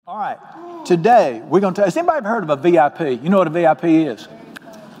All right, today we're going to, has anybody ever heard of a VIP? You know what a VIP is?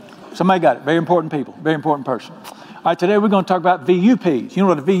 Somebody got it. Very important people, very important person. All right, today we're going to talk about VUPs. You know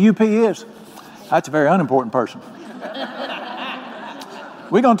what a VUP is? That's a very unimportant person.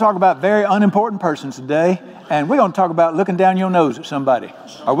 We're going to talk about very unimportant persons today, and we're going to talk about looking down your nose at somebody.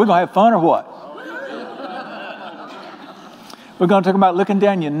 Are we going to have fun or what? We're going to talk about looking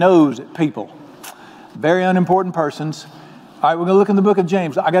down your nose at people. Very unimportant persons. All right, we're going to look in the book of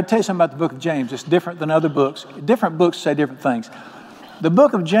James. I got to tell you something about the book of James. It's different than other books. Different books say different things. The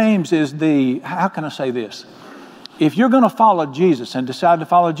book of James is how can I say this? If you're going to follow Jesus and decide to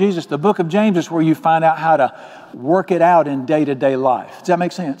follow Jesus, the book of James is where you find out how to work it out in day-to-day life. Does that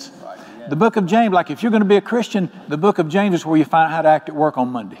make sense? Right, yeah. The book of James, like if you're going to be a Christian, the book of James is where you find out how to act at work on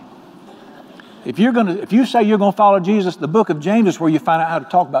Monday. If you say you're going to follow Jesus, the book of James is where you find out how to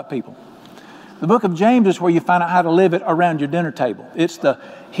talk about people. The book of James is where you find out how to live it around your dinner table.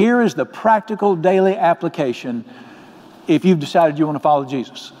 Here is the practical daily application if you've decided you want to follow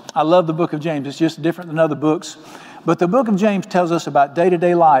Jesus. I love the book of James. It's just different than other books. But the book of James tells us about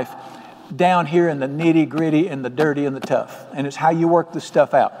day-to-day life down here in the nitty-gritty and the dirty and the tough. And it's how you work this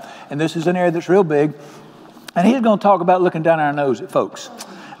stuff out. And this is an area that's real big. And he's going to talk about looking down our nose at folks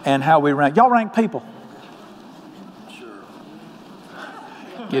and how we rank. Y'all rank people?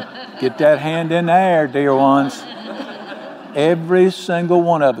 Get that hand in the air, dear ones. Every single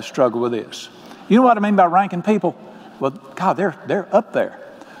one of us struggle with this. You know what I mean by ranking people? Well, God, they're up there.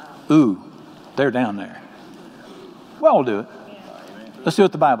 Ooh, they're down there. We all do it. Let's see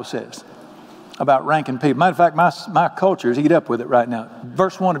what the Bible says about ranking people. Matter of fact, my culture is eat up with it right now.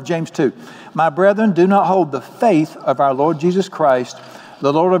 Verse 1 of James 2. My brethren, do not hold the faith of our Lord Jesus Christ,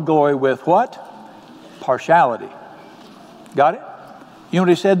 the Lord of glory, with what? Partiality. Got it? You know what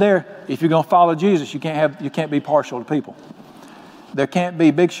he said there? If you're going to follow Jesus, you can't be partial to people. There can't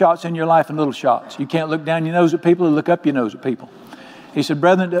be big shots in your life and little shots. You can't look down your nose at people or look up your nose at people. He said,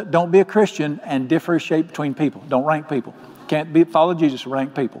 brethren, don't be a Christian and differentiate between people. Don't rank people. Follow Jesus and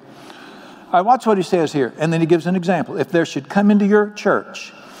rank people. All right, watch what he says here. And then he gives an example. If there should come into your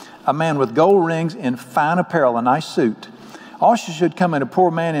church a man with gold rings in fine apparel, a nice suit, also should come in a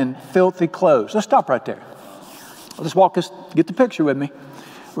poor man in filthy clothes. Let's stop right there. Let's get the picture with me.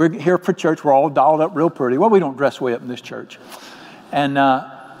 We're here for church. We're all dolled up real pretty. Well, we don't dress way up in this church. And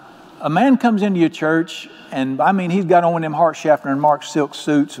a man comes into your church, and I mean, he's got on one of them Hart Schaffner and Mark silk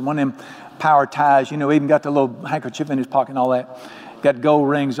suits and one of them power ties. You know, even got the little handkerchief in his pocket and all that. Got gold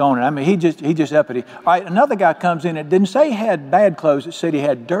rings on it. I mean, he just uppity. All right, another guy comes in. It didn't say he had bad clothes. It said he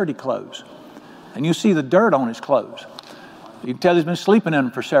had dirty clothes. And you see the dirt on his clothes. You can tell he's been sleeping in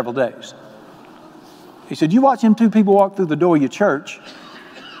them for several days. He said, you watch them two people walk through the door of your church,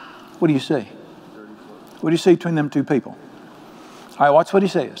 what do you see? What do you see between them two people? All right, watch what he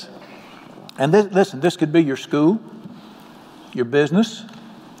says. And listen, this could be your school, your business.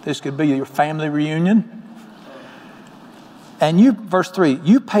 This could be your family reunion. And verse 3,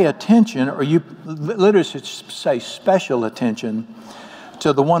 you pay attention, or you literally should say special attention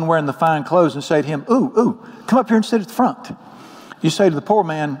to the one wearing the fine clothes and say to him, ooh, come up here and sit at the front. You say to the poor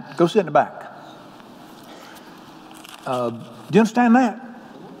man, go sit in the back. Do you understand that?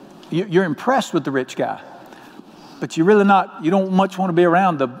 You're impressed with the rich guy, but you don't much want to be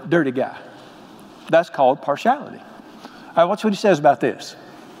around the dirty guy. That's called partiality. All right, watch what he says about this.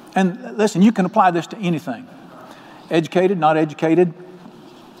 And listen, you can apply this to anything. Educated, not educated,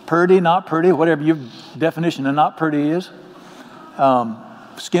 pretty, not pretty, whatever your definition of not pretty is.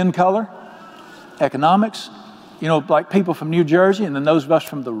 Skin color, economics, you know, like people from New Jersey and then those of us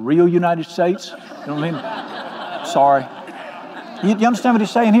from the real United States. You know what I mean? Sorry. You understand what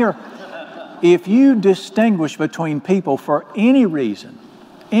he's saying here? If you distinguish between people for any reason,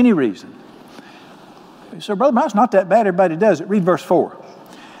 so Brother Brown, it's not that bad, everybody does it. Read verse 4.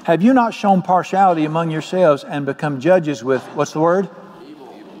 Have you not shown partiality among yourselves and become judges with, what's the word? Evil.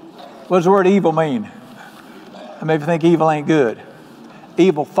 What does the word evil mean? I maybe think evil ain't good.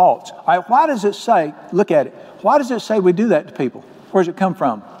 Evil thoughts. All right, why does it say, look at it, why does it say we do that to people? Where does it come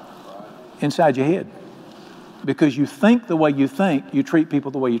from? Inside your head. Because you think the way you think, you treat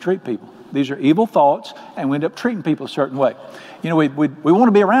people the way you treat people. These are evil thoughts, and we end up treating people a certain way. You know, we want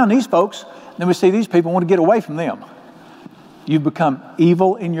to be around these folks, then we see these people want to get away from them. You've become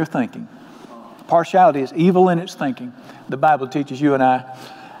evil in your thinking. Partiality is evil in its thinking. The Bible teaches you and I.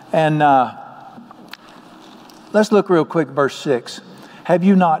 And let's look real quick, verse 6. Have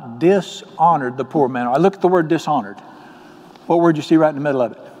you not dishonored the poor man? I look at the word dishonored. What word do you see right in the middle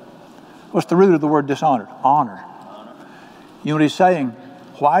of it? What's the root of the word dishonored? Honor. You know what he's saying?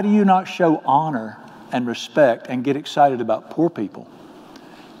 Why do you not show honor and respect and get excited about poor people?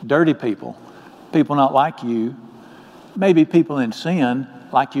 dirty people, people not like you, maybe people in sin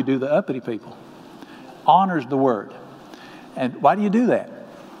like you do the uppity people. Honors the word. And why do you do that?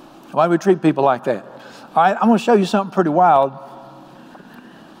 Why do we treat people like that? All right, I'm going to show you something pretty wild.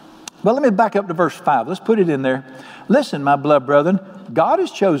 But let me back up to verse 5. Let's put it in there. Listen, my beloved brethren, God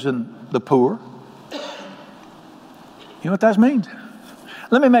has chosen the poor. You know what that means?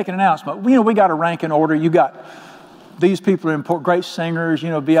 Let me make an announcement. You know, we got a ranking order. You got these people are important, great singers, you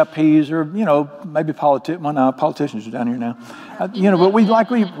know, VIPs, or, you know, maybe politicians are down here now. You know, but we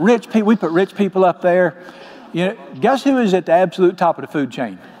rich people, we put rich people up there. You know, guess who is at the absolute top of the food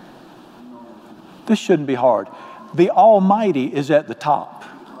chain? This shouldn't be hard. The Almighty is at the top.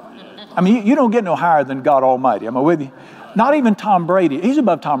 I mean, you don't get no higher than God Almighty. Am I with you? Not even Tom Brady. He's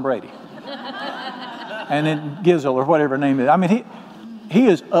above Tom Brady. And then Gizzle or whatever her name is. I mean, he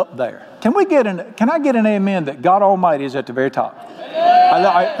is up there. Can I get an amen that God Almighty is at the very top?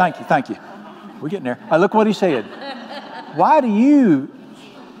 Thank you. We're getting there. Look what he said. Why do you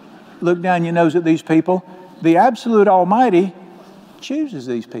look down your nose at these people? The absolute Almighty chooses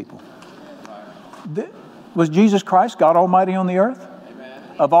these people. Was Jesus Christ God Almighty on the earth? Amen.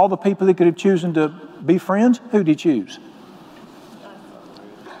 Of all the people he could have chosen to be friends, who did he choose?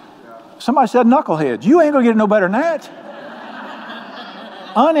 Somebody said knuckleheads. You ain't going to get no better than that.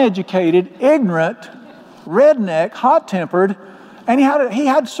 Uneducated, ignorant, redneck, hot-tempered, and he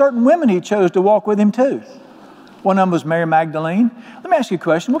had certain women he chose to walk with him too. One of them was Mary Magdalene. Let me ask you a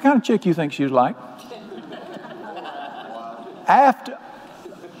question. What kind of chick you think she was like? After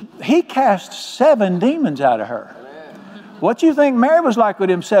he cast 7 demons out of her. What you think Mary was like with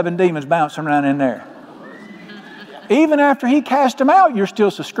them 7 demons bouncing around in there? Even after he cast them out, you're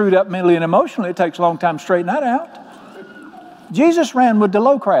still so screwed up mentally and emotionally, it takes a long time to straighten that out. Jesus ran with the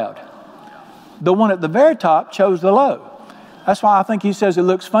low crowd. The one at the very top chose the low. That's why I think he says it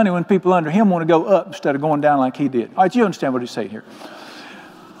looks funny when people under him want to go up instead of going down like he did. All right, you understand what he's saying here.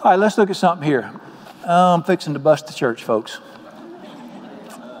 All right, let's look at something here. I'm fixing to bust the church, folks.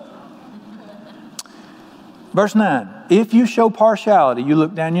 Verse 9, if you show partiality, you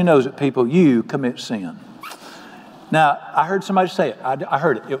look down your nose at people, you commit sin. Now, I heard somebody say it. I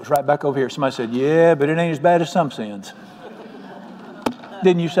heard it. It was right back over here. Somebody said, yeah, but it ain't as bad as some sins.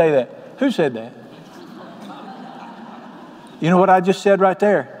 Didn't you say that? Who said that? You know what I just said right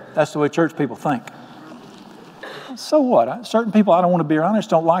there? That's the way church people think. So what? Certain people I don't want to be around. I just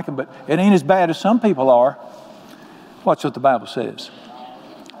don't like them, but it ain't as bad as some people are. Watch what the Bible says.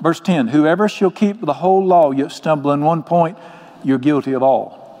 Verse 10, whoever shall keep the whole law yet stumble in one point, you're guilty of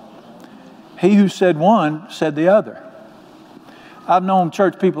all. He who said one said the other. I've known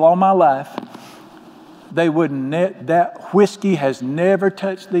church people all my life. They wouldn't, that whiskey has never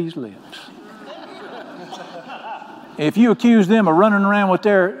touched these lips. If you accuse them of running around with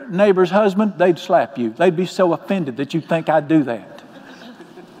their neighbor's husband, they'd slap you. They'd be so offended that you'd think I'd do that.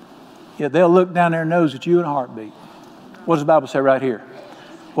 Yeah, they'll look down their nose at you in a heartbeat. What does the Bible say right here?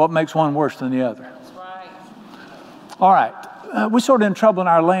 What makes one worse than the other? That's right. All right. We're sort of in trouble in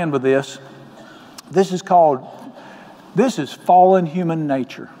our land with this. This is fallen human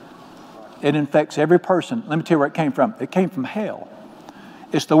nature. It infects every person. Let me tell you where it came from. It came from hell.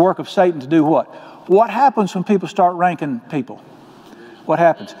 It's the work of Satan to do what? What happens when people start ranking people? What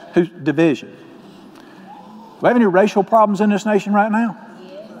happens? Division. We have any racial problems in this nation right now?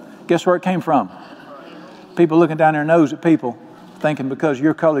 Guess where it came from? People looking down their nose at people, thinking because of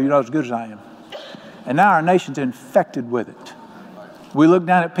your color, you're not as good as I am. And now our nation's infected with it. We look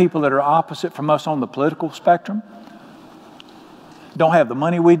down at people that are opposite from us on the political spectrum, don't have the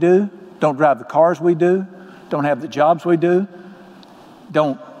money we do, don't drive the cars we do, don't have the jobs we do,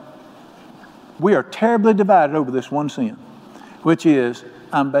 we are terribly divided over this one sin, which is,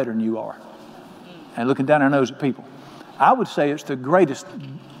 I'm better than you are. And looking down our nose at people. I would say it's the greatest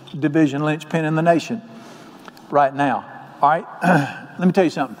division linchpin in the nation right now. All right, let me tell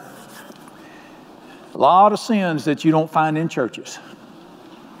you something. A lot of sins that you don't find in churches.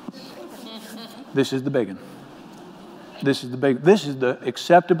 This is the big one. This is the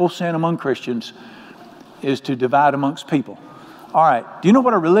acceptable sin among Christians, is to divide amongst people. All right, do you know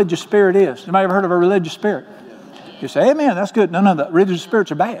what a religious spirit is? Anybody ever heard of a religious spirit? You say, hey man, that's good. No, the religious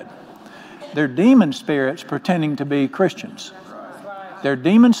spirits are bad. They're demon spirits pretending to be Christians. They're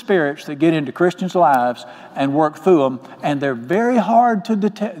demon spirits that get into Christians' lives and work through them, and they're very hard to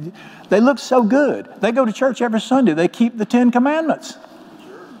detect. They look so good. They go to church every Sunday. They keep the 10 Commandments.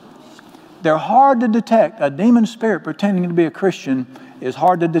 They're hard to detect. A demon spirit pretending to be a Christian is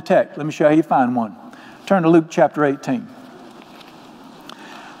hard to detect. Let me show you how you find one. Turn to Luke chapter 18.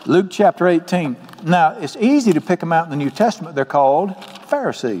 Luke chapter 18. Now, it's easy to pick them out in the New Testament. They're called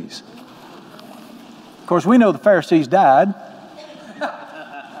Pharisees. Of course, we know the Pharisees died.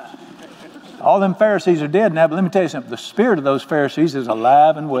 All them Pharisees are dead now, but let me tell you something. The spirit of those Pharisees is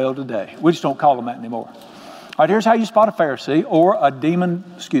alive and well today. We just don't call them that anymore. All right, here's how you spot a Pharisee or a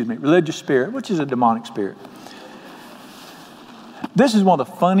religious spirit, which is a demonic spirit. This is one of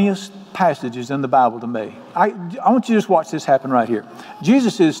the funniest passages in the Bible to me. I want you to just watch this happen right here.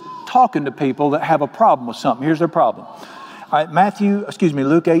 Jesus is talking to people that have a problem with something. Here's their problem. All right,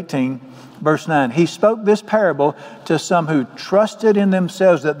 Luke 18, verse 9. He spoke this parable to some who trusted in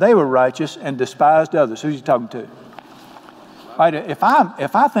themselves that they were righteous and despised others. Who's he talking to? All right, if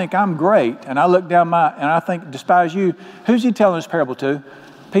I think I'm great and I look down and I think despise you, who's he telling this parable to?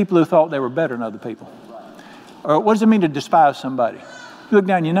 People who thought they were better than other people. Or what does it mean to despise somebody? You look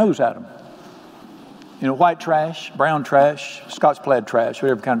down your nose at them. You know, white trash, brown trash, Scotch plaid trash,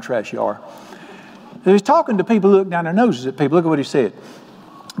 whatever kind of trash you are. So he's talking to people who look down their noses at people. Look at what he said.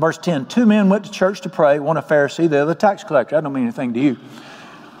 Verse 10, 2 men went to church to pray, one a Pharisee, the other a tax collector. I don't mean anything to you.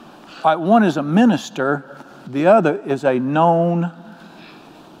 All right, one is a minister, the other is a known, a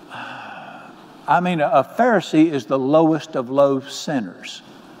Pharisee is the lowest of low sinners.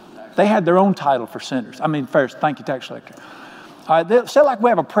 They had their own title for sinners. Pharisee, thank you, tax collector. All right, say like we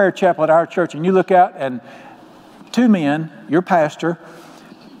have a prayer chapel at our church, and you look out and 2 men, your pastor,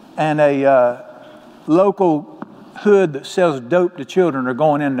 and a local hood that sells dope to children are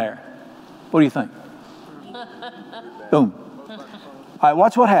going in there. What do you think? Boom. All right,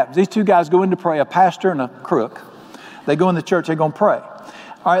 watch what happens. These 2 guys go in to pray, a pastor and a crook. They go in the church, they're going to pray. All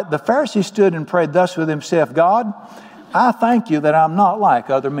right, the Pharisee stood and prayed thus with himself, God, I thank you that I'm not like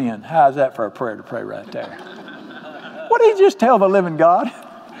other men. How's that for a prayer to pray right there? What did he just tell the living God?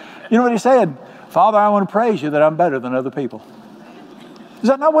 You know what he said? Father, I want to praise you that I'm better than other people. Is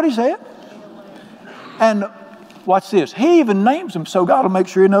that not what he said? And watch this. He even names them so God will make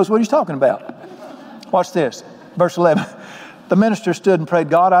sure he knows what he's talking about. Watch this. Verse 11. The minister stood and prayed,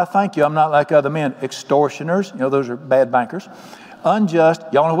 God, I thank you I'm not like other men. Extortioners, those are bad bankers. Unjust.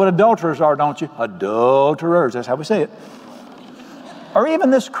 Y'all know what adulterers are, don't you? Adulterers. That's how we say it. Or even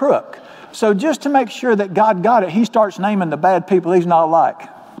this crook. So just to make sure that God got it, he starts naming the bad people he's not like.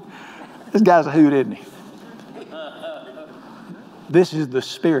 This guy's a hoot, isn't he? This is the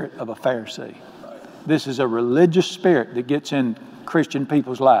spirit of a Pharisee. This is a religious spirit that gets in Christian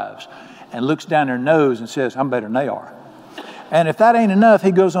people's lives and looks down their nose and says, I'm better than they are. And if that ain't enough,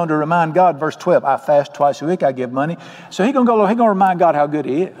 he goes on to remind God, verse 12, I fast twice a week, I give money. So he's going to remind God how good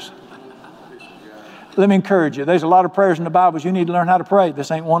he is. Let me encourage you. There's a lot of prayers in the Bible. You need to learn how to pray.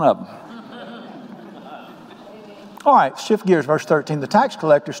 This ain't one of them. All right, shift gears, verse 13. The tax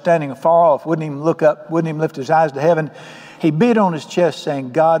collector, standing afar off, wouldn't even look up, wouldn't even lift his eyes to heaven. He beat on his chest,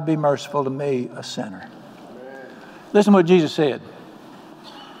 saying, God, be merciful to me, a sinner. Listen to what Jesus said.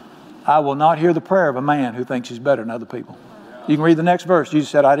 I will not hear the prayer of a man who thinks he's better than other people. You can read the next verse. Jesus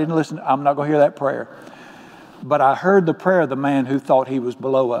said, I didn't listen. I'm not going to hear that prayer. But I heard the prayer of the man who thought he was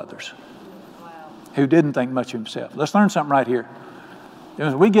below others, who didn't think much of himself. Let's learn something right here.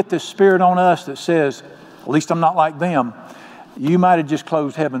 We get this spirit on us that says, at least I'm not like them. You might have just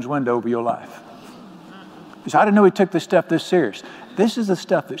closed heaven's window over your life. Because I didn't know he took this stuff this serious. This is the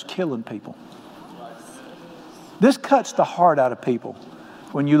stuff that's killing people. This cuts the heart out of people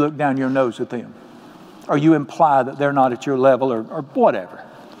when you look down your nose at them. Or you imply that they're not at your level or whatever.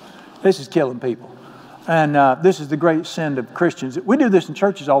 This is killing people. And this is the great sin of Christians. We do this in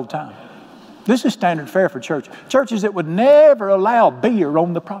churches all the time. This is standard fare for church. Churches that would never allow beer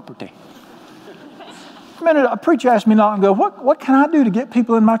on the property. A preacher asked me not long ago, what can I do to get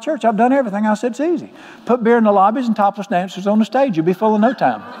people in my church? I've done everything. I said, it's easy. Put beer in the lobbies and topless dancers on the stage. You'll be full in no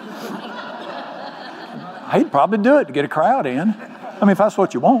time. He'd probably do it to get a crowd in. If that's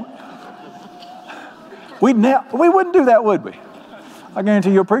what you want. We wouldn't do that, would we? I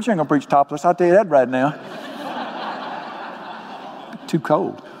guarantee your preacher ain't going to preach topless. I'll tell you that right now. Too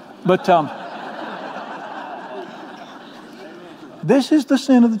cold. But this is the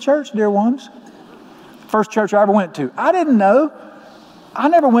sin of the church, dear ones. First church I ever went to. I didn't know. I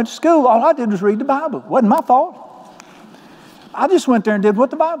never went to school. All I did was read the Bible. It wasn't my fault. I just went there and did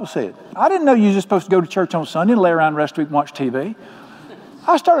what the Bible said. I didn't know you were just supposed to go to church on Sunday and lay around the rest of the week and watch TV.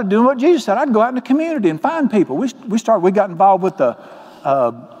 I started doing what Jesus said. I'd go out in the community and find people. We got involved with the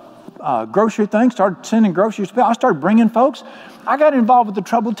grocery thing, started sending groceries. I started bringing folks. I got involved with the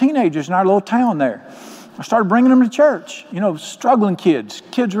troubled teenagers in our little town there. I started bringing them to church, struggling kids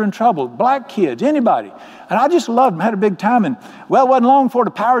who are in trouble, black kids, anybody. And I just loved them, had a big time. And, it wasn't long before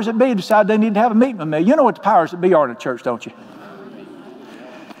the powers that be decided they needed to have a meeting with me. You know what the powers that be are in a church, don't you?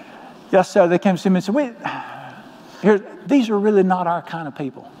 Yes, sir. They came to see me and said, these are really not our kind of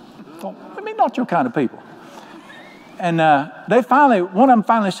people. I mean, not your kind of people. And one of them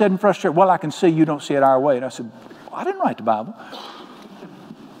finally said in frustration, well, I can see you don't see it our way. And I said, well, I didn't write the Bible.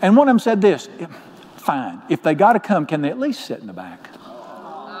 And one of them said this, fine, if they got to come, can they at least sit in the back?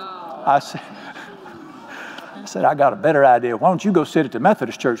 I said, I got a better idea. Why don't you go sit at the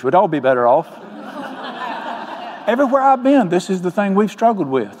Methodist church? We'd all be better off. Everywhere I've been, this is the thing we've struggled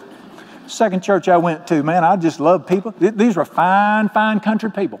with. Second church I went to, man, I just love people. These were fine, fine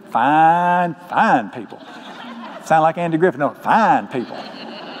country people. Fine, fine people. Sound like Andy Griffith. No, fine people.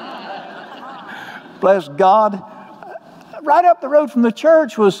 Bless God. Right up the road from the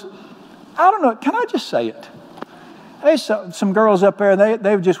church was, I don't know, can I just say it? There's some girls up there,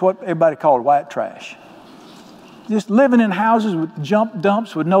 they were just what everybody called white trash. Just living in houses with jump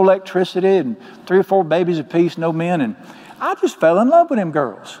dumps with no electricity and 3 or 4 babies apiece, no men. And I just fell in love with them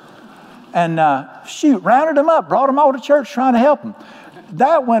girls. And rounded them up, brought them all to church trying to help them.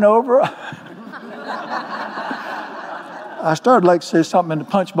 That went over. I started like to say something in the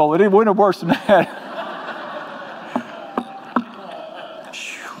punch bowl. It went worse than that.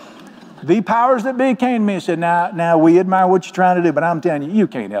 The powers that be came to me and said, now we admire what you're trying to do, but I'm telling you, you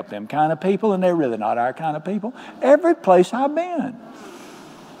can't help them kind of people, and they're really not our kind of people. Every place I've been.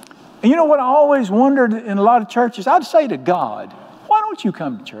 And you know what I always wondered in a lot of churches? I'd say to God, why don't you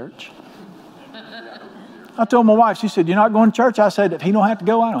come to church? I told my wife, she said, you're not going to church? I said, if he don't have to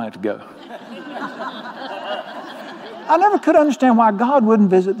go, I don't have to go. I never could understand why God wouldn't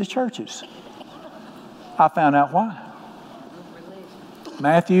visit the churches. I found out why.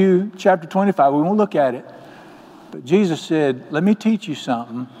 Matthew chapter 25, we won't look at it, but Jesus said, let me teach you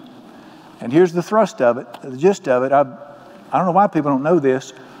something. And here's the thrust of it, the gist of it. I don't know why people don't know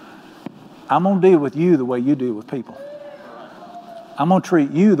this. I'm going to deal with you the way you deal with people. I'm going to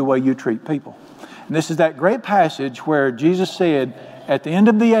treat you the way you treat people. And this is that great passage where Jesus said, at the end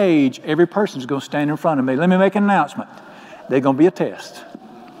of the age, every person's going to stand in front of me. Let me make an announcement. There's going to be a test.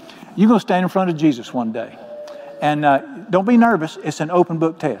 You're going to stand in front of Jesus one day. And don't be nervous. It's an open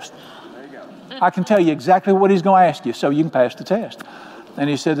book test. I can tell you exactly what he's going to ask you so you can pass the test. And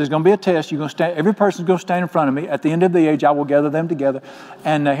he said, there's going to be a test. You're going to stand. Every person's going to stand in front of me. At the end of the age, I will gather them together.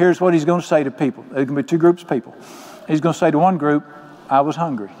 And here's what he's going to say to people. There's going to be 2 groups of people. He's going to say to one group, I was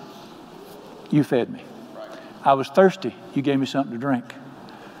hungry. You fed me. I was thirsty. You gave me something to drink.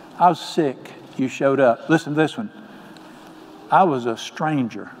 I was sick. You showed up. Listen to this one. I was a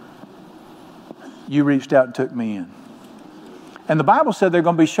stranger. You reached out and took me in. And the Bible said they're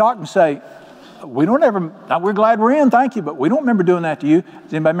going to be shocked and say, we're glad we're in, thank you, but we don't remember doing that to you.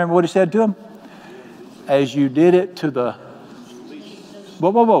 Does anybody remember what he said to them? As you did it to the,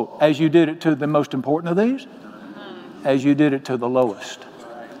 as you did it to the most important of these, as you did it to the lowest,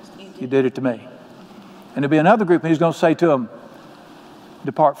 you did it to me. And there'll be another group, and he's going to say to them,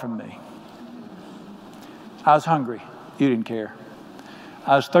 depart from me. I was hungry. You didn't care.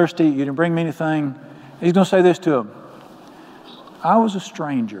 I was thirsty. You didn't bring me anything. He's going to say this to them. I was a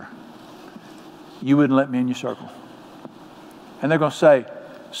stranger. You wouldn't let me in your circle. And they're going to say,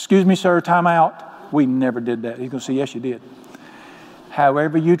 excuse me, sir, time out. We never did that. He's going to say, yes, you did.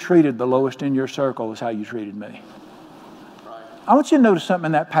 However you treated the lowest in your circle is how you treated me. I want you to notice something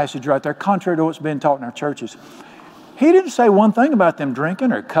in that passage right there, contrary to what's been taught in our churches. He didn't say one thing about them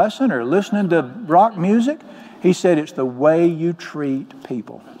drinking or cussing or listening to rock music. He said it's the way you treat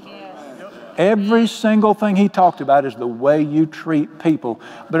people. Every single thing he talked about is the way you treat people.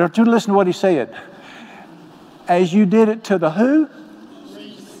 But don't you listen to what he said. As you did it to the who?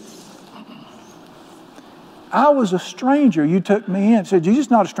 I was a stranger. You took me in. Said, you're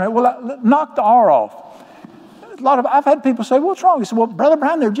just not a stranger. Well, knock the R off. I've had people say, what's wrong? He said, well, Brother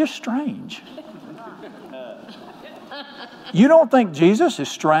Brown, they're just strange. You don't think Jesus is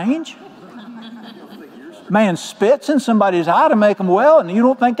strange? Man spits in somebody's eye to make them well, and you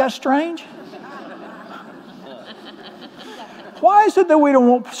don't think that's strange? Why is it that we don't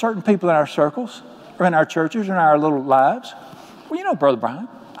want certain people in our circles, or in our churches, or in our little lives? Well, you know, Brother Brian,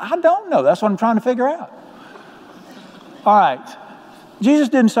 I don't know. That's what I'm trying to figure out. All right. Jesus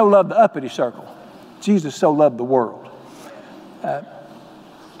didn't so love the uppity circle. Jesus so loved the world.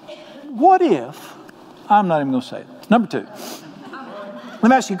 What if, I'm not even going to say it. Number 2. Let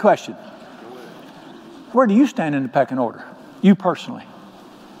me ask you a question. Where do you stand in the pecking order? You personally.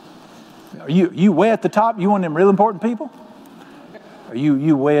 Are you way at the top? You one of them real important people? Are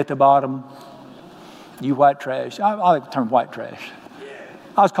you way at the bottom? You white trash? I like the term white trash.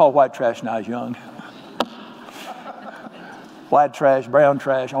 I was called white trash when I was young. White trash, brown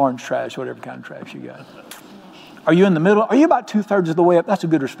trash, orange trash, whatever kind of trash you got. Are you in the middle? Are you about 2/3 of the way up? That's a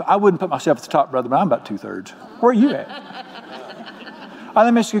good response. I wouldn't put myself at the top, brother, but I'm about 2/3. Where are you at? All right,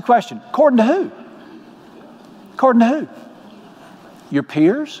 let me ask you a question. According to who? According to who? Your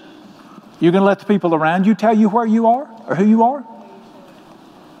peers? You're going to let the people around you tell you where you are or who you are?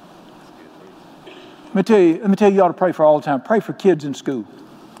 Let me tell you, you ought to pray for all the time. Pray for kids in school.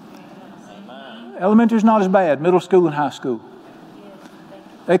 Elementary is not as bad. Middle school and high school.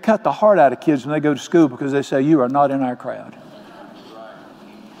 They cut the heart out of kids when they go to school because they say, you are not in our crowd.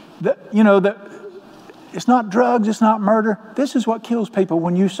 It's not drugs, it's not murder. This is what kills people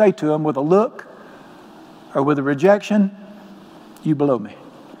when you say to them with a look or with a rejection, you below me.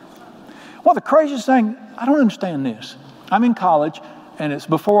 Well, the craziest thing, I don't understand this. I'm in college, and it's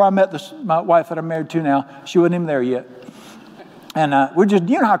before I met my wife that I'm married to now. She wasn't even there yet. And we're just,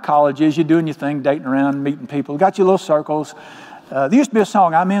 you know how college is. You're doing your thing, dating around, meeting people. Got your little circles. There used to be a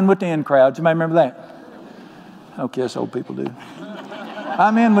song, I'm in with the in crowd. Somebody remember that? Okay, that's old people do.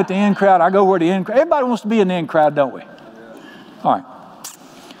 I'm in with the in crowd. I go where the in crowd. Everybody wants to be in the in crowd, don't we? All right.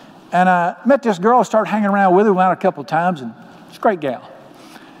 And I met this girl, started hanging around with her, went out a couple of times, and she's a great gal.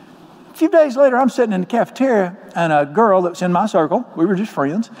 A few days later, I'm sitting in the cafeteria, and a girl that was in my circle, we were just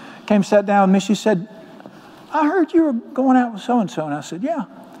friends, came sat down with me. She said, I heard you were going out with so-and-so. And I said, yeah.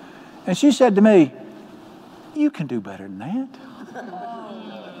 And she said to me, you can do better than that.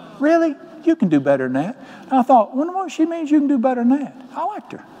 Really? You can do better than that. And I thought, wonder what she means you can do better than that. I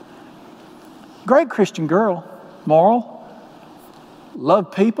liked her. Great Christian girl, moral,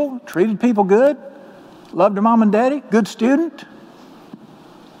 loved people, treated people good, loved her mom and daddy, good student.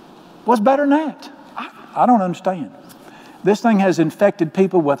 What's better than that? I don't understand. This thing has infected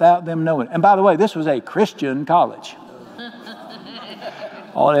people without them knowing. And by the way, this was a Christian college.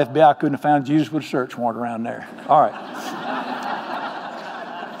 All the FBI couldn't have found Jesus with a search warrant around there. All right.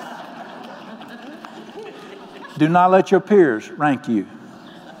 Do not let your peers rank you.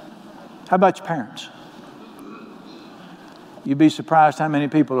 How about your parents? You'd be surprised how many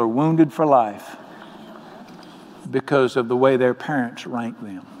people are wounded for life because of the way their parents rank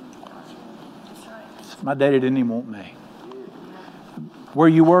them. My daddy didn't even want me. Where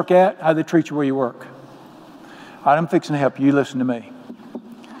you work at, how they treat you where you work. All right, I'm fixing to help you. Listen to me.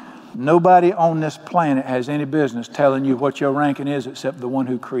 Nobody on this planet has any business telling you what your ranking is except the one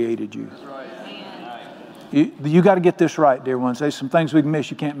who created you. You got to get this right, dear ones. There's some things we can miss.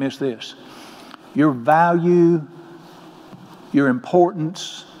 You can't miss this. Your value, your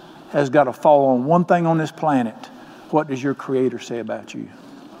importance has got to fall on one thing on this planet. What does your Creator say about you?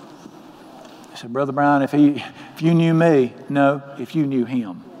 I said, Brother Brown, if you knew me, no, if you knew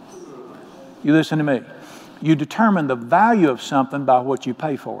Him. You listen to me. You determine the value of something by what you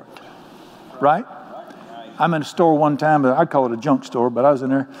pay for it. Right? I'm in a store one time, I'd call it a junk store, but I was in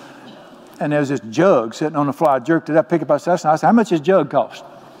there, and there was this jug sitting on the floor. I jerked it up, picked it up, I said, how much does this jug cost?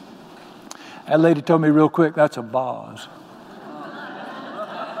 That lady told me real quick, that's a vase.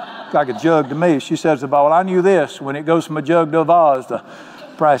 It's like a jug to me. She says, well, I knew this. When it goes from a jug to a vase, the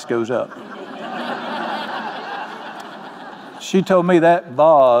price goes up. She told me that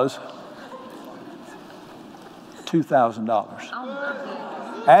vase,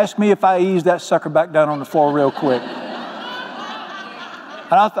 $2,000. Ask me if I ease that sucker back down on the floor real quick.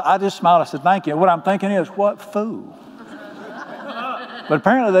 And I just smiled. I said, thank you. What I'm thinking is, what fool? But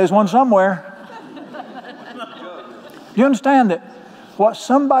apparently there's one somewhere. Do you understand that what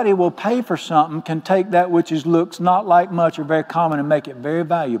somebody will pay for something can take that which looks not like much or very common and make it very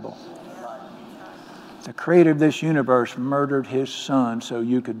valuable? The Creator of this universe murdered His Son so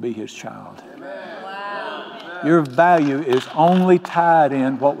you could be His child. Your value is only tied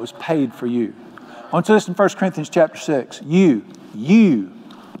in what was paid for you. I want you to listen to 1 Corinthians chapter 6. You,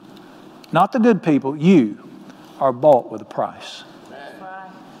 not the good people, you are bought with a price.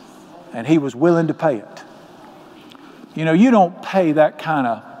 And He was willing to pay it. You know, you don't pay that kind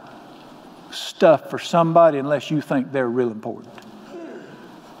of stuff for somebody unless you think they're real important.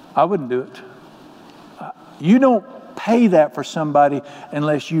 I wouldn't do it. You don't pay that for somebody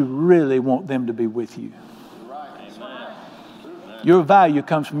unless you really want them to be with you. Your value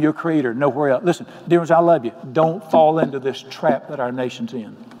comes from your Creator, nowhere else. Listen, dear ones, I love you. Don't fall into this trap that our nation's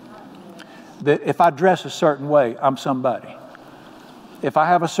in. That if I dress a certain way, I'm somebody. If I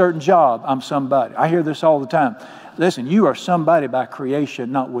have a certain job, I'm somebody. I hear this all the time. Listen, you are somebody by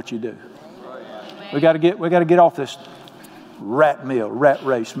creation, not what you do. We got to get off this rat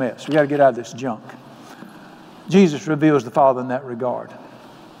race mess. We got to get out of this junk. Jesus reveals the Father in that regard.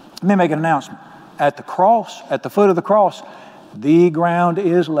 Let me make an announcement. At the cross, at the foot of the cross, the ground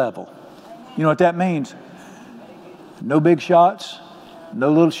is level. You know what that means? No big shots, no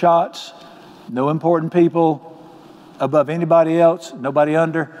little shots, no important people, above anybody else, nobody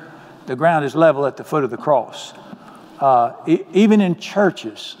under. The ground is level at the foot of the cross. Even in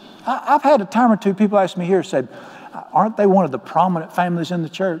churches. I've had a time or two people ask me here, said, aren't they one of the prominent families in the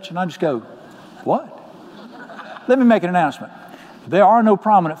church? And I just go, what? Let me make an announcement. There are no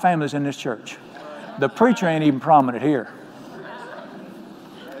prominent families in this church. The preacher ain't even prominent here.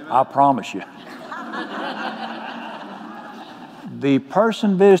 I promise you. The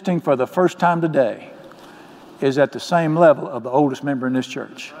person visiting for the first time today is at the same level of the oldest member in this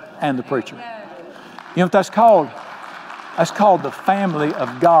church and the preacher. You know what that's called? That's called the family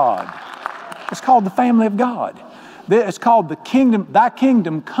of God. It's called the family of God. It's called the kingdom, thy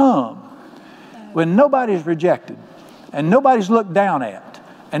kingdom come. When nobody's rejected and nobody's looked down at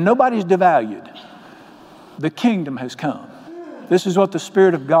and nobody's devalued, the kingdom has come. This is what the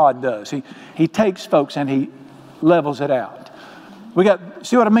Spirit of God does. He takes folks and He levels it out.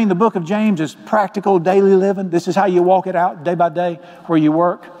 See what I mean? The book of James is practical daily living. This is how you walk it out day by day where you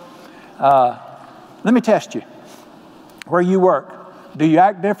work. Let me test you. Where you work, do you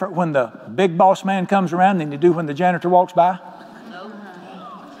act different when the big boss man comes around than you do when the janitor walks by? No.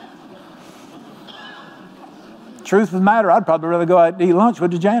 Truth of the matter, I'd probably rather go out and eat lunch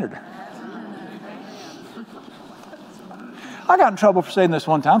with the janitor. I got in trouble for saying this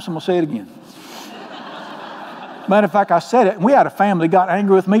one time, so I'm going to say it again. Matter of fact, I said it, and we had a family got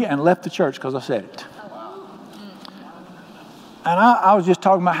angry with me and left the church because I said it. And I was just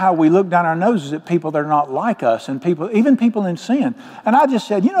talking about how we look down our noses at people that are not like us, and even people in sin. And I just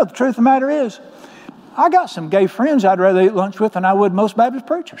said, you know, the truth of the matter is, I got some gay friends I'd rather eat lunch with than I would most Baptist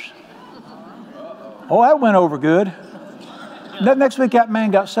preachers. Oh, that went over good. That next week, that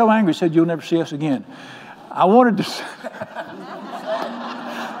man got so angry, he said, you'll never see us again. I wanted to say...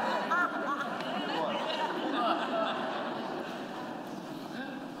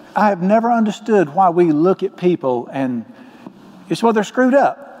 I have never understood why we look at people and it's well, they're screwed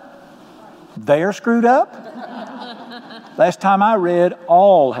up. They're screwed up. Last time I read,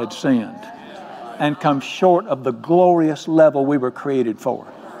 all had sinned and come short of the glorious level we were created for.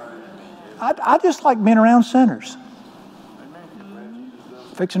 I just like being around sinners.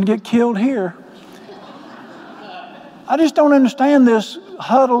 Fixing to get killed here. I just don't understand this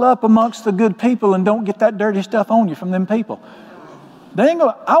huddle up amongst the good people and don't get that dirty stuff on you from them people. They ain't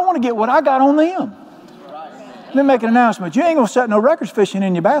gonna, I want to get what I got on them. Let me make an announcement. You ain't going to set no records fishing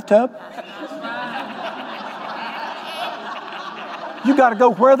in your bathtub. You got to go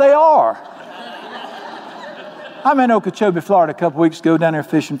where they are. I'm in Okeechobee, Florida a couple weeks ago, down there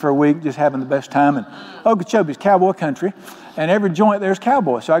fishing for a week, just having the best time. And Okeechobee's cowboy country, and every joint there's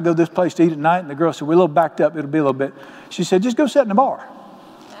cowboy. So I go to this place to eat at night, and the girl said, we're a little backed up. It'll be a little bit. She said, just go sit in the bar.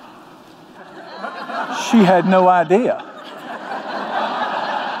 She had no idea.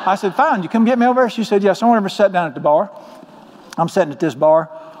 I said, fine, you come get me over there? She said, yes, I won't ever sit down at the bar. I'm sitting at this bar,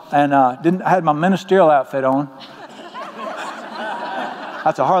 and I had my ministerial outfit on.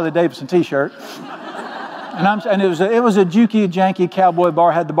 That's a Harley Davidson t-shirt. And it was a jukey, janky cowboy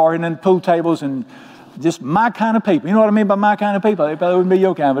bar, had the bar and then pool tables and just my kind of people. You know what I mean by my kind of people? It probably wouldn't be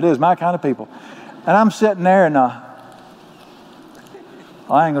your kind, but it is my kind of people. And I'm sitting there, and I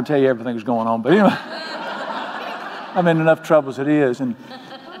ain't going to tell you everything that's going on, but anyway, I'm in enough trouble as it is. And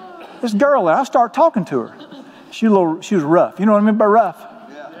this girl, I start talking to her. She was rough. You know what I mean by rough?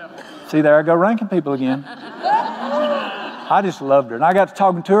 Yeah. See, there I go ranking people again. I just loved her. And I got to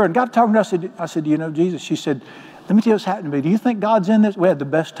talking to her and got to talking to her. I said, do you know Jesus? She said, let me tell you what's happened to me. Do you think God's in this? We had the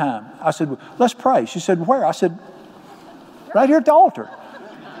best time. I said, well, let's pray. She said, where? I said, right here at the altar.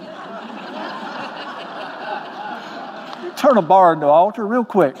 Turn a bar into an altar real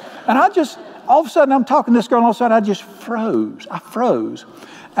quick. And all of a sudden, I'm talking to this girl, and all of a sudden, I just froze. I froze.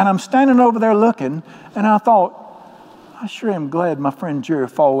 And I'm standing over there looking, and I thought, I sure am glad my friend Jerry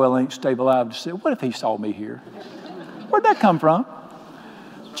Falwell ain't stayed alive to see. What if he saw me here? Where'd that come from?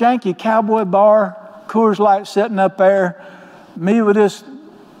 Janky cowboy bar, Coors Light sitting up there, me with this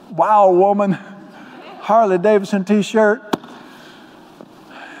wild woman, Harley Davidson t-shirt.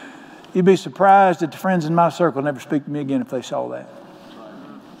 You'd be surprised that the friends in my circle never speak to me again if they saw that.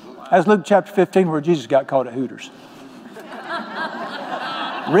 That's Luke chapter 15 where Jesus got caught at Hooters.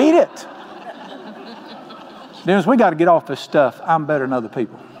 Read it. Dennis, we got to get off this stuff. I'm better than other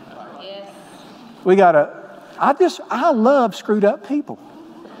people. Yes. We got to, I love screwed up people.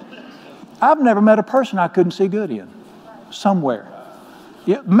 I've never met a person I couldn't see good in. Somewhere.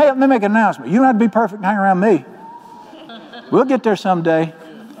 Let me make an announcement. You don't have to be perfect and hang around me. We'll get there someday.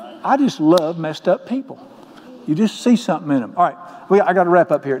 I just love messed up people. You just see something in them. All right, I got to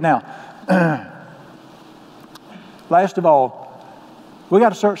wrap up here. Now, last of all, we got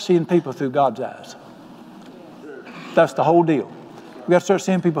to start seeing people through God's eyes. That's the whole deal. We got to start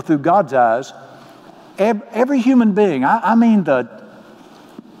seeing people through God's eyes. Every human being, I mean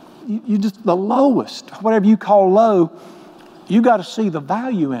you just the lowest, whatever you call low, you got to see the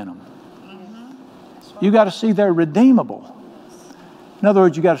value in them. You got to see they're redeemable. In other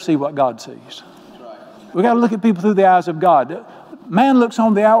words, you got to see what God sees. We got to look at people through the eyes of God. Man looks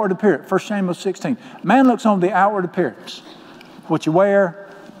on the outward appearance. 1 Samuel 16. Man looks on the outward appearance. What you wear,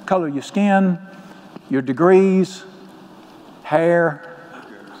 color of your skin, your degrees, hair.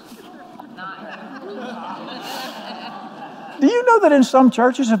 Do you know that in some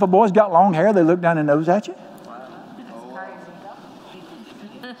churches, if a boy's got long hair, they look down their nose at you?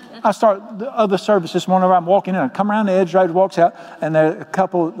 I start the other service this morning. I'm walking in. I come around the edge, right, walks out, and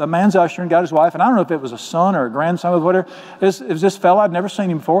the man's ushering got his wife, and I don't know if it was a son or a grandson or whatever. It was this fella. I'd never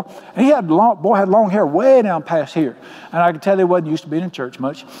seen him before. And he had long hair way down past here, and I could tell he wasn't used to being in church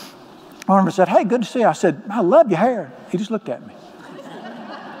much. One of them said, "Hey, good to see you." I said, "I love your hair." He just looked at me.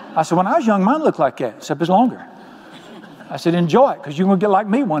 I said, "When I was young, mine looked like that, except it's longer." I said, "Enjoy it, because you're going to get like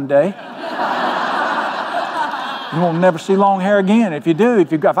me one day. You won't never see long hair again. If you do,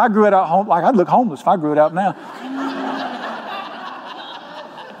 if I grew it out home, like I'd look homeless if I grew it out now."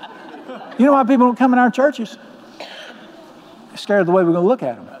 You know why people don't come in our churches? They're scared of the way we're going to look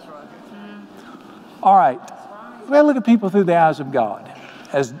at them. All right. We got to look at people through the eyes of God.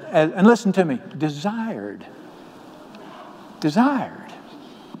 And listen to me, desired.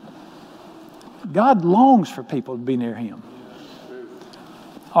 God longs for people to be near Him.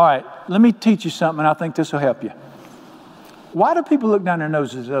 All right, let me teach you something, and I think this will help you. Why do people look down their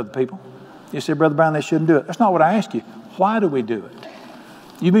noses at other people? You say, "Brother Brown, they shouldn't do it." That's not what I ask you. Why do we do it?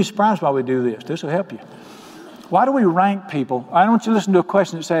 You'd be surprised why we do this. This will help you. Why do we rank people? I want you to listen to a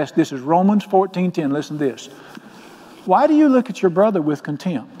question that's asked. This is Romans 14:10. Listen to this. Why do you look at your brother with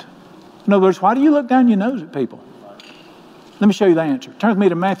contempt? In other words, why do you look down your nose at people? Let me show you the answer. Turn with me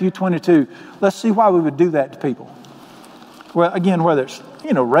to Matthew 22. Let's see why we would do that to people. Well, again, whether it's,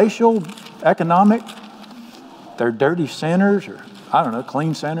 racial, economic, they're dirty sinners, or, I don't know,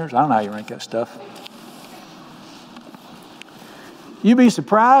 clean sinners. I don't know how you rank that stuff. You'd be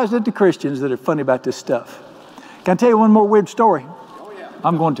surprised at the Christians that are funny about this stuff. Can I tell you one more weird story? Oh, yeah.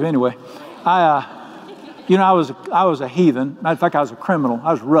 I'm going to anyway. I was a heathen. Matter of fact, I was a criminal.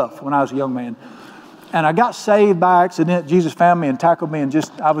 I was rough when I was a young man. And I got saved by accident. Jesus found me and tackled me, and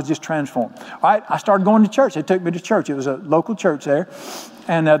I was just transformed. All right, I started going to church. They took me to church. It was a local church there.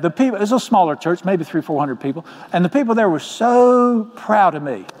 And the people, it was a smaller church, maybe 300-400 people. And the people there were so proud of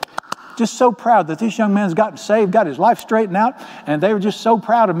me. Just so proud that this young man's gotten saved, got his life straightened out. And they were just so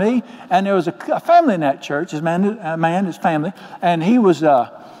proud of me. And there was a family in that church, his family. And he was...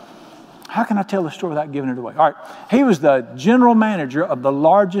 how can I tell the story without giving it away? All right. He was the general manager of the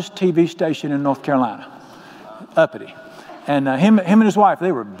largest TV station in North Carolina, uppity. And him and his wife,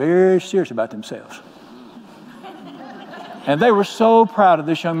 they were very serious about themselves. And they were so proud of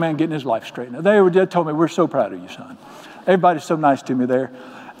this young man getting his life straightened. They told me, "We're so proud of you, son." Everybody's so nice to me there.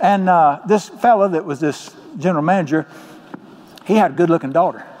 And this fella that was this general manager, he had a good-looking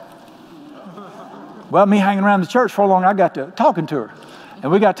daughter. Well, me hanging around the church for a long, I got to talking to her.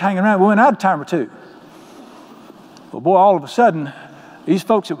 And we got to hanging around. We went out a time or two. Well, boy, all of a sudden, these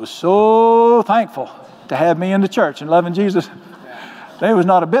folks that was so thankful to have me in the church and loving Jesus, they was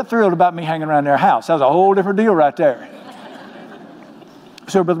not a bit thrilled about me hanging around their house. That was a whole different deal right there.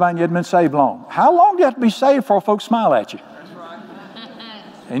 So, Brother Brown, you hadn't been saved long. How long do you have to be saved before folks smile at you? That's right.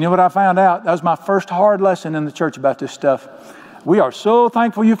 And you know what I found out? That was my first hard lesson in the church about this stuff. We are so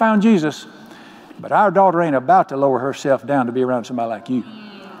thankful you found Jesus. But our daughter ain't about to lower herself down to be around somebody like you.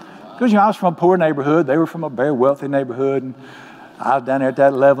 Because, I was from a poor neighborhood. They were from a very wealthy neighborhood. And I was down there at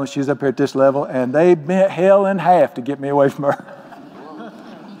that level, and she was up here at this level. And they bent hell in half to get me away from her.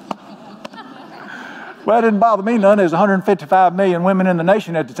 Well, it didn't bother me none. There's 155 million women in the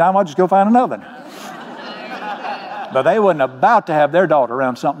nation at the time. I'll just go find another one. But they wasn't about to have their daughter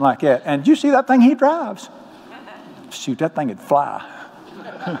around something like that. And did you see that thing he drives? Shoot, that thing would fly.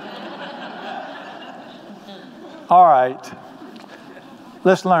 All right,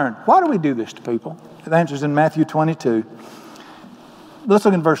 let's learn. Why do we do this to people? The answer is in Matthew 22. Let's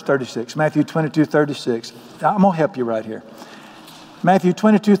look in verse 36. Matthew 22:36. I'm going to help you right here. Matthew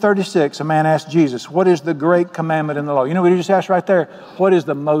 22:36, a man asked Jesus, "What is the great commandment in the law?" You know what he just asked right there? What is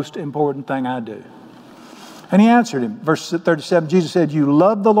the most important thing I do? And he answered him. Verse 37, Jesus said, "You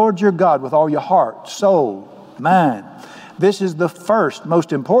love the Lord your God with all your heart, soul, mind. This is the first,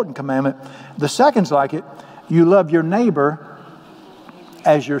 most important commandment. The second's like it. You love your neighbor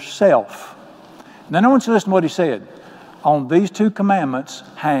as yourself." Now, I want you to listen to what he said. On these 2 commandments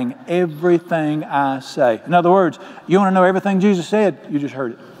hang everything I say. In other words, you want to know everything Jesus said? You just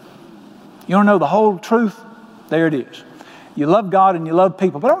heard it. You want to know the whole truth? There it is. You love God and you love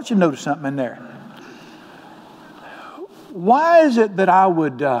people. But I want you to notice something in there. Why is it that I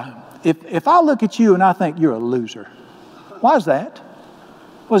would, if I look at you and I think you're a loser, why is that?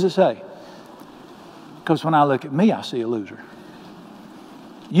 What does it say? Because when I look at me, I see a loser.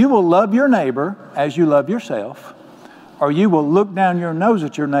 You will love your neighbor as you love yourself, or you will look down your nose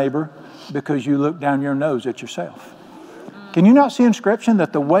at your neighbor because you look down your nose at yourself. Can you not see in Scripture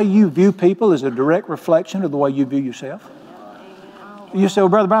that the way you view people is a direct reflection of the way you view yourself? You say, well,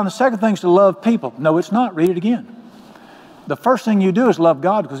 Brother Brown, the second thing is to love people. No, it's not. Read it again. The first thing you do is love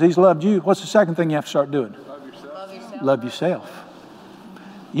God because He's loved you. What's the second thing you have to start doing? Love yourself. Love yourself.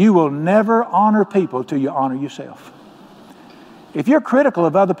 You will never honor people till you honor yourself. If you're critical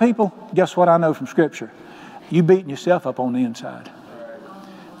of other people, guess what I know from Scripture? You're beating yourself up on the inside.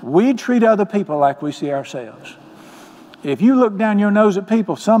 We treat other people like we see ourselves. If you look down your nose at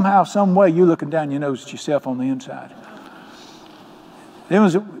people, somehow, some way, you're looking down your nose at yourself on the inside.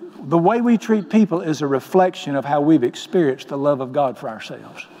 The way we treat people is a reflection of how we've experienced the love of God for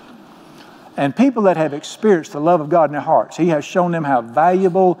ourselves. And people that have experienced the love of God in their hearts, He has shown them how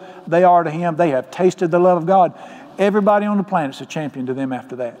valuable they are to Him. They have tasted the love of God. Everybody on the planet is a champion to them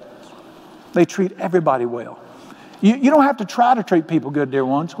after that. They treat everybody well. You don't have to try to treat people good, dear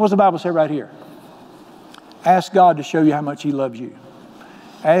ones. What does the Bible say right here? Ask God to show you how much He loves you.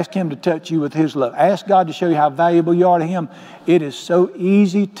 Ask Him to touch you with His love. Ask God to show you how valuable you are to Him. It is so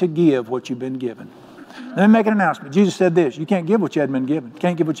easy to give what you've been given. Let me make an announcement. Jesus said this: you can't give what you hadn't been given. You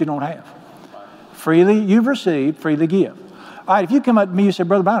can't give what you don't have. Freely you've received, freely give. All right, if you come up to me and say,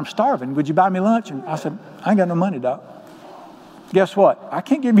 Brother Brown, I'm starving. Would you buy me lunch? And I said, I ain't got no money, Doc. Guess what? I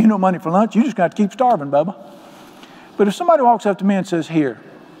can't give you no money for lunch. You just got to keep starving, Bubba. But if somebody walks up to me and says, here,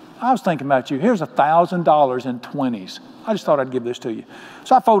 I was thinking about you. Here's $1,000 in 20s. I just thought I'd give this to you.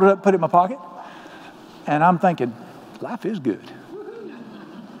 So I folded it up, put it in my pocket. And I'm thinking, life is good.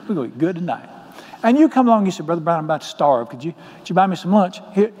 We're going to eat good tonight. And you come along and you say, Brother Brown, I'm about to starve. Could you buy me some lunch?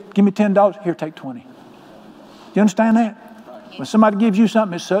 Here, give me $10. Here, take 20. Do you understand that? When somebody gives you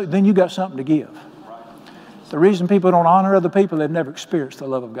something, then you got something to give. The reason people don't honor other people, they've never experienced the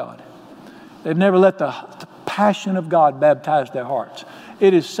love of God. They've never let the passion of God baptize their hearts.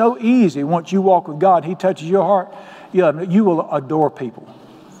 It is so easy once you walk with God, He touches your heart, you will adore people,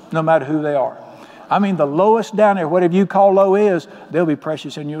 no matter who they are. I mean, the lowest down there, whatever you call low is, they'll be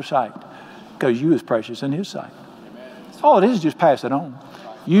precious in your sight because you is precious in His sight. All it is just pass it on.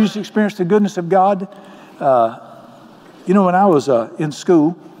 You just experience the goodness of God. When I was in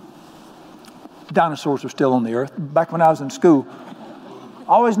school, dinosaurs were still on the earth. Back when I was in school,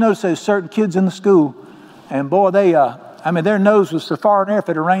 I always noticed there's certain kids in the school, and boy, their nose was so far in there, if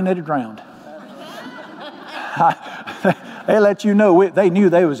it had rained, they'd have drowned. They let you know, they knew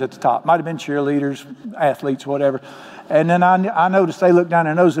they was at the top. Might have been cheerleaders, athletes, whatever. And then I noticed they looked down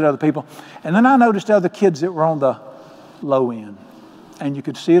their nose at other people. And then I noticed other kids that were on the low end. And you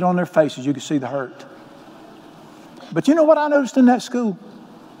could see it on their faces. You could see the hurt. But you know what I noticed in that school?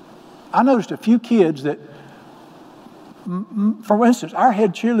 I noticed a few kids that, for instance, our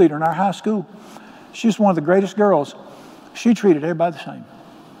head cheerleader in our high school, she's one of the greatest girls. She treated everybody the same.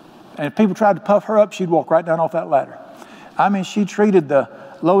 And if people tried to puff her up, she'd walk right down off that ladder. I mean, she treated the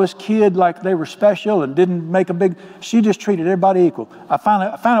lowest kid like they were special and didn't make she just treated everybody equal. I found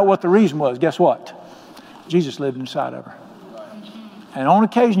out what the reason was. Guess what? Jesus lived inside of her. And on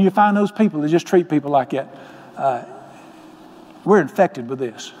occasion, you find those people that just treat people like that. We're infected with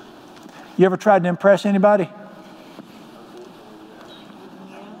this. You ever tried to impress anybody?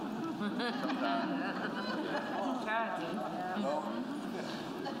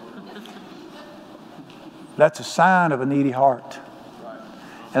 That's a sign of a needy heart.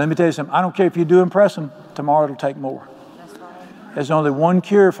 And let me tell you something. I don't care if you do impress them. Tomorrow it'll take more. There's only one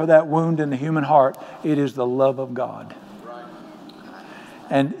cure for that wound in the human heart. It is the love of God.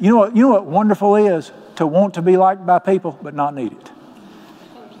 And you know what wonderful is? To want to be liked by people, but not need it.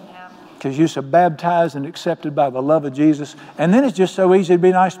 Because you're so baptized and accepted by the love of Jesus. And then it's just so easy to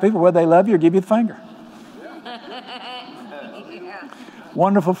be nice to people, whether they love you or give you the finger.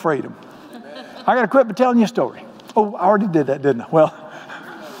 Wonderful freedom. I got to quit by telling you a story. Oh, I already did that, didn't I? Well,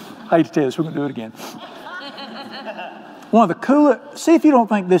 I hate to tell you this. We're going to do it again. One of the coolest, see if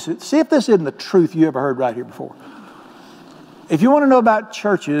this isn't the truth you ever heard right here before. If you want to know about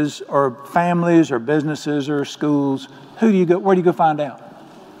churches or families or businesses or schools, where do you go find out?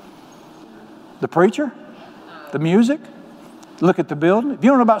 The preacher? The music? Look at the building? If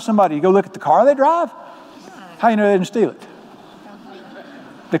you don't know about somebody, you go look at the car they drive? How you know they didn't steal it?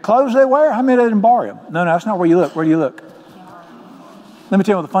 The clothes they wear, how many they didn't borrow them? No, that's not where you look. Where do you look? Let me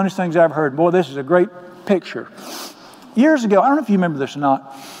tell you one of the funniest things I've heard. Boy, this is a great picture. Years ago, I don't know if you remember this or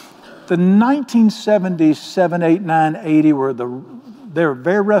not, the 1970s, 7, 8, 9, 80 they were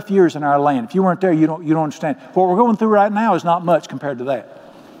very rough years in our land. If you weren't there, you don't understand. What we're going through right now is not much compared to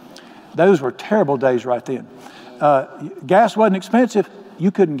that. Those were terrible days right then. Gas wasn't expensive. You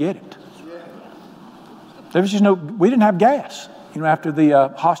couldn't get it. There was just we didn't have gas, after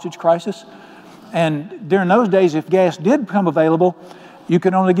the hostage crisis. And during those days, if gas did become available, you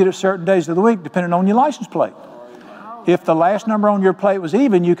could only get it certain days of the week, depending on your license plate. If the last number on your plate was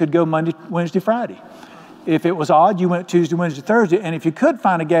even, you could go Monday, Wednesday, Friday. If it was odd, you went Tuesday, Wednesday, Thursday. And if you could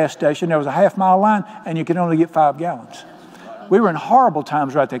find a gas station, there was a half-mile line, and you could only get 5 gallons. We were in horrible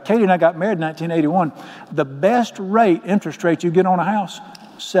times right there. Katie and I got married in 1981. The best interest rate you get on a house,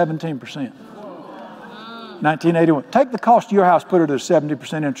 17%. 1981. Take the cost of your house, put it at a 70%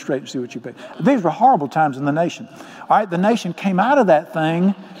 interest rate and see what you pay. These were horrible times in the nation. All right, the nation came out of that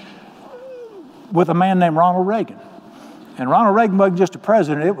thing with a man named Ronald Reagan. And Ronald Reagan wasn't just a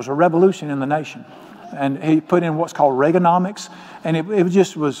president, it was a revolution in the nation. And he put in what's called Reaganomics. And it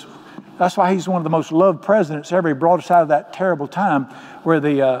just was, that's why he's one of the most loved presidents ever. He brought us out of that terrible time where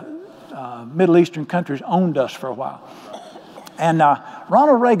the Middle Eastern countries owned us for a while. And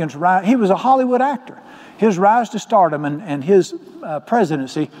Ronald Reagan's rise, he was a Hollywood actor. His rise to stardom and his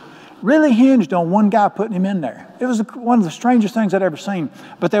presidency really hinged on one guy putting him in there. It was one of the strangest things I'd ever seen.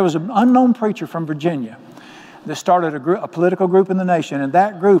 But there was an unknown preacher from Virginia that started a political group in the nation, and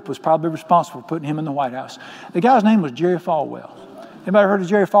that group was probably responsible for putting him in the White House. The guy's name was Jerry Falwell. Anybody heard of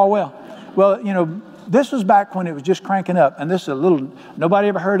Jerry Falwell? Well, this was back when it was just cranking up, and this is nobody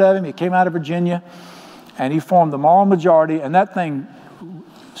ever heard of him. He came out of Virginia, and he formed the moral majority, and that thing,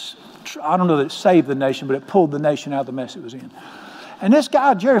 I don't know that it saved the nation, but it pulled the nation out of the mess it was in. And this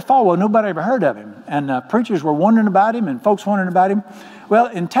guy, Jerry Falwell, nobody ever heard of him. And preachers were wondering about him and folks wondering about him. Well,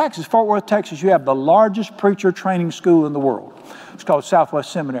 in Texas, Fort Worth, Texas, you have the largest preacher training school in the world. It's called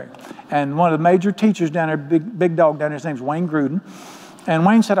Southwest Seminary. And one of the major teachers down there, big dog down there, his name's Wayne Gruden. And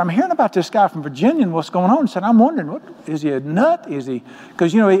Wayne said, I'm hearing about this guy from Virginia and what's going on. He said, I'm wondering, is he a nut? Is he?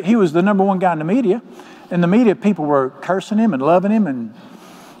 Because, he was the number one guy in the media. In the media, people were cursing him and loving him. And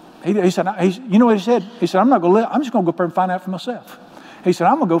he said, you know what he said? He said, I'm just going to go up there and find out for myself. He said,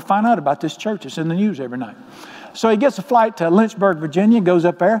 I'm going to go find out about this church. It's in the news every night. So he gets a flight to Lynchburg, Virginia, goes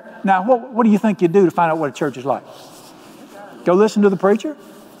up there. Now, what do you think you do to find out what a church is like? Go listen to the preacher?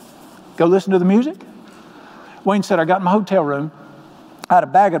 Go listen to the music? Wayne said, I got in my hotel room. I had a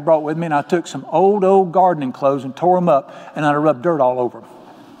bag I brought with me, and I took some old gardening clothes and tore them up, and I rubbed dirt all over them.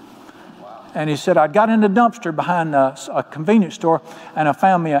 And he said, I got in the dumpster behind a convenience store, and I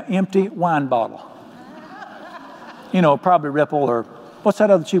found me an empty wine bottle. Probably Ripple or what's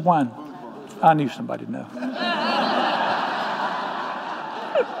that other cheap wine? I knew somebody would know.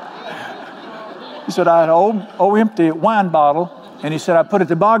 He said, I had an old empty wine bottle, and he said, I put a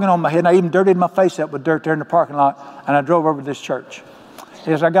toboggan on my head, and I even dirtied my face up with dirt there in the parking lot, and I drove over to this church. He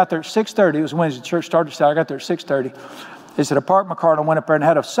said, I got there at 6:30. It was Wednesday. The church started, so I got there at 6:30. He said, I parked my car and I went up there and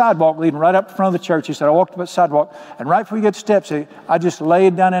had a sidewalk leading right up in front of the church. He said, I walked up the sidewalk, and right before you get the steps, I just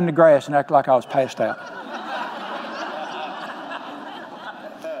laid down in the grass and acted like I was passed out.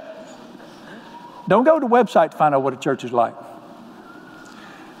 Don't go to the website to find out what a church is like.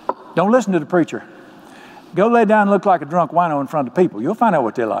 Don't listen to the preacher. Go lay down and look like a drunk wino in front of people. You'll find out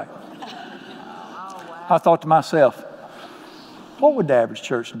what they're like. I thought to myself, what would the average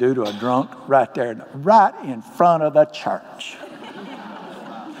church do to a drunk right there, right in front of the church?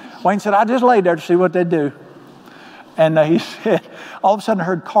 Wayne said, I just laid there to see what they'd do. And he said, all of a sudden I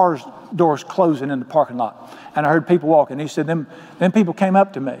heard cars' doors closing in the parking lot. And I heard people walking. He said, them people came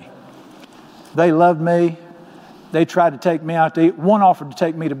up to me. They loved me. They tried to take me out to eat. One offered to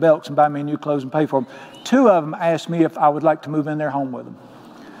take me to Belk's and buy me new clothes and pay for them. 2 of them asked me if I would like to move in their home with them.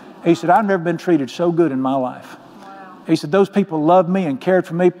 He said, I've never been treated so good in my life. He said, those people loved me and cared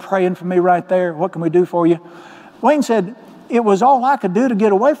for me, praying for me right there. What can we do for you? Wayne said, it was all I could do to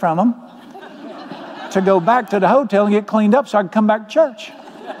get away from them, to go back to the hotel and get cleaned up so I could come back to church.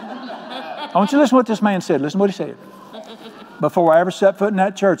 I want you to listen to what this man said. Listen to what he said. Before I ever set foot in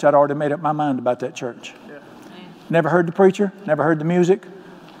that church, I'd already made up my mind about that church. Never heard the preacher, never heard the music,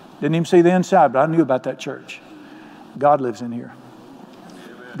 didn't even see the inside, but I knew about that church. God lives in here.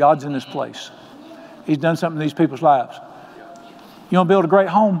 God's in this place. He's done something in these people's lives. You want to build a great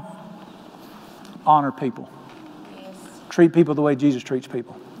home? Honor people. Treat people the way Jesus treats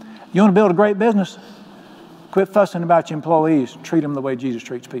people. You want to build a great business? Quit fussing about your employees. Treat them the way Jesus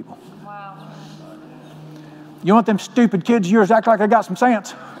treats people. You want them stupid kids of yours to act like they got some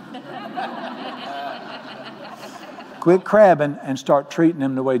sense? Quit crabbing and start treating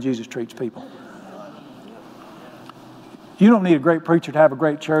them the way Jesus treats people. You don't need a great preacher to have a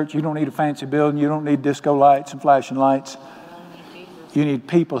great church. You don't need a fancy building. You don't need disco lights and flashing lights. You need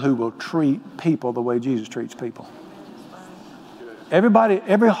people who will treat people the way Jesus treats people.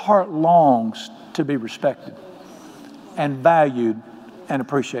 Every heart longs to be respected and valued and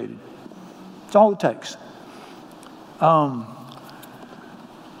appreciated. It's all it takes. Can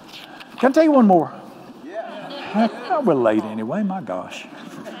I tell you one more? Yeah. We're late anyway, my gosh.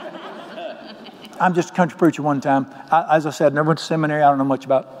 I'm just a country preacher one time. As I said, I never went to seminary. I don't know much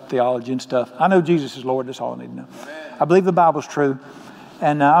about theology and stuff. I know Jesus is Lord. That's all I need to know. I believe the Bible's true.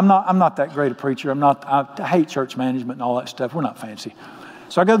 And I'm not that great a preacher. I hate church management and all that stuff. We're not fancy.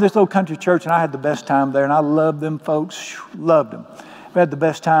 So I go to this little country church, and I had the best time there. And I loved them folks. Loved them. We had the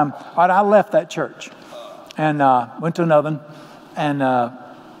best time. All right, I left that church and went to another one. And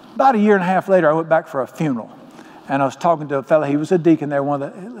about a year and a half later, I went back for a funeral. And I was talking to a fellow. He was a deacon there, one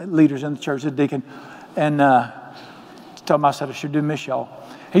of the leaders in the church, a deacon. And told him, I said, I sure do miss y'all.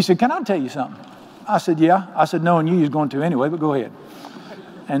 He said, can I tell you something? I said, yeah. I said, knowing you was going to anyway, but go ahead.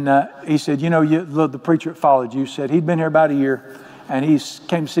 And he said, you know, the preacher that followed you said he'd been here about a year. And he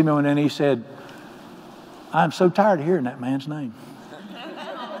came to see me one day and he said, I'm so tired of hearing that man's name.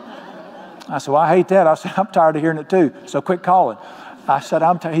 I said, well, I hate that. I said, I'm tired of hearing it too. So quit calling. I said,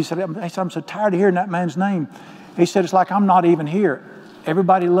 he said, I'm so tired of hearing that man's name. He said, it's like I'm not even here.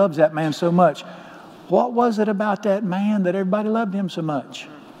 Everybody loves that man so much. What was it about that man that everybody loved him so much?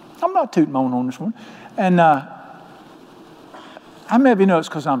 I'm not tooting my own on this one. And how many of you know it's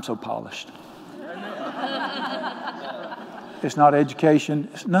because I'm so polished? It's not education.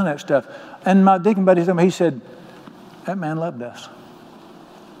 It's none of that stuff. And my deacon buddy told me, he said, that man loved us.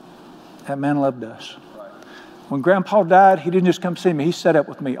 That man loved us. When Grandpa died, he didn't just come see me. He sat up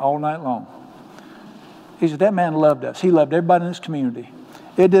with me all night long. He said, that man loved us. He loved everybody in this community.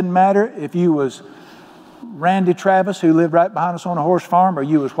 It didn't matter if you was Randy Travis, who lived right behind us on a horse farm, or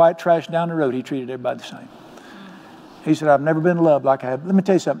you was white trash down the road. He treated everybody the same. He said, I've never been loved like I have. Let me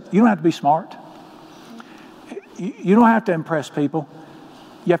tell you something. You don't have to be smart. You don't have to impress people.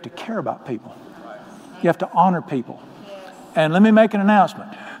 You have to care about people. You have to honor people. And let me make an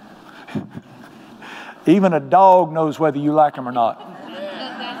announcement. Even a dog knows whether you like him or not.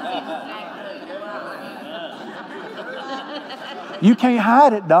 You can't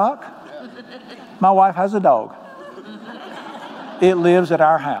hide it, Doc. My wife has a dog. It lives at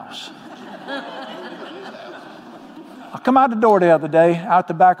our house. I come out the door the other day, out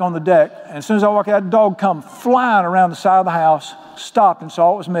the back on the deck, and as soon as I walk out, the dog come flying around the side of the house, stopped and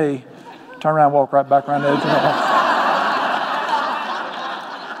saw it was me, turned around and walked right back around the edge of the house.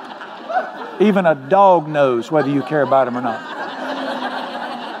 Even a dog knows whether you care about him or not.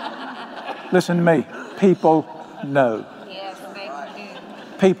 Listen to me. People know.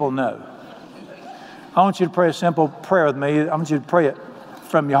 People know. I want you to pray a simple prayer with me. I want you to pray it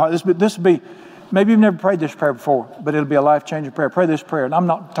from your heart. This will be, maybe you've never prayed this prayer before, but it'll be a life-changing prayer. Pray this prayer. And I'm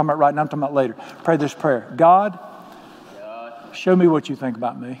not talking about right now, I'm talking about later. Pray this prayer. God, show me what you think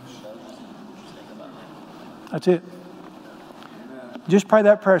about me. That's it. Just pray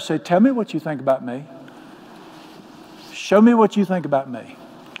that prayer. Say, tell me what you think about me. Show me what you think about me.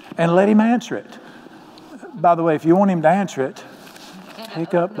 And let him answer it. By the way, if you want him to answer it,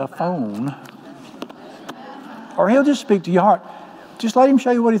 pick up the phone. Or he'll just speak to your heart. Just let him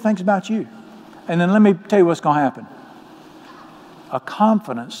show you what he thinks about you. And then let me tell you what's going to happen. A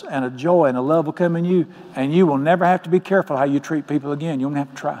confidence and a joy and a love will come in you, and you will never have to be careful how you treat people again. You won't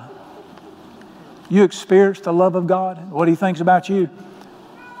have to try. You experience the love of God, what he thinks about you.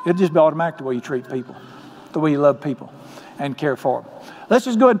 It'll just be automatic the way you treat people, the way you love people and care for them. Let's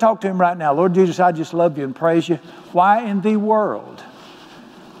just go ahead and talk to him right now. Lord Jesus, I just love you and praise you. Why in the world?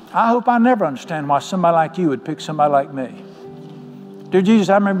 I hope I never understand why somebody like you would pick somebody like me. Dear Jesus,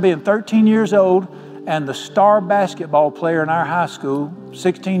 I remember being 13 years old and the star basketball player in our high school,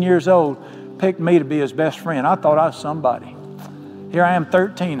 16 years old, picked me to be his best friend. I thought I was somebody. Here I am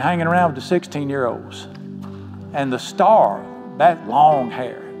 13 hanging around with the 16-year-olds. And the star, that long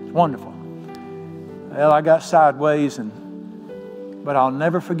hair, it's wonderful. Well, I got sideways, but I'll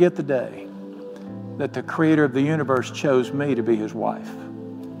never forget the day that the creator of the universe chose me to be his wife,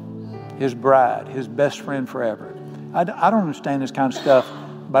 his bride, his best friend forever. I don't understand this kind of stuff,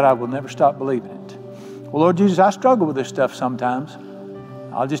 but I will never stop believing it. Well, Lord Jesus, I struggle with this stuff sometimes.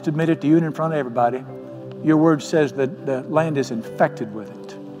 I'll just admit it to you and in front of everybody. Your word says that the land is infected with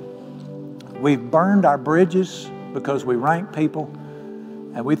it. We've burned our bridges because we rank people.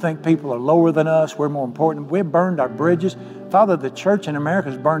 And we think people are lower than us. We're more important. We've burned our bridges. Father, the church in America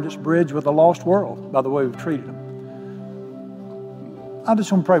has burned its bridge with the lost world by the way we've treated them. I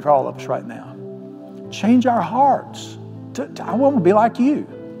just want to pray for all of us right now. Change our hearts. I want to be like you.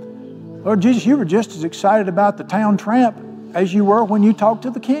 Lord Jesus, you were just as excited about the town tramp as you were when you talked to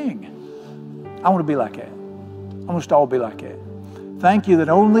the king. I want to be like that. I want us to all be like that. Thank you that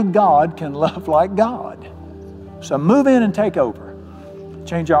only God can love like God. So move in and take over.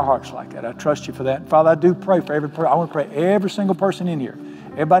 Change our hearts like that. I trust you for that. Father, I do pray for every person. I want to pray every single person in here,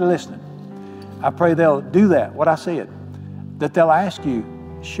 everybody listening. I pray they'll do that, what I said, that they'll ask you,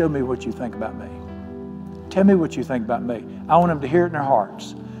 show me what you think about me. Tell me what you think about me. I want them to hear it in their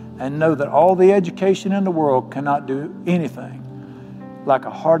hearts and know that all the education in the world cannot do anything like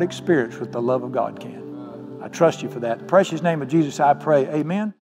a heart experience with the love of God can. I trust you for that. In the precious name of Jesus, I pray. Amen.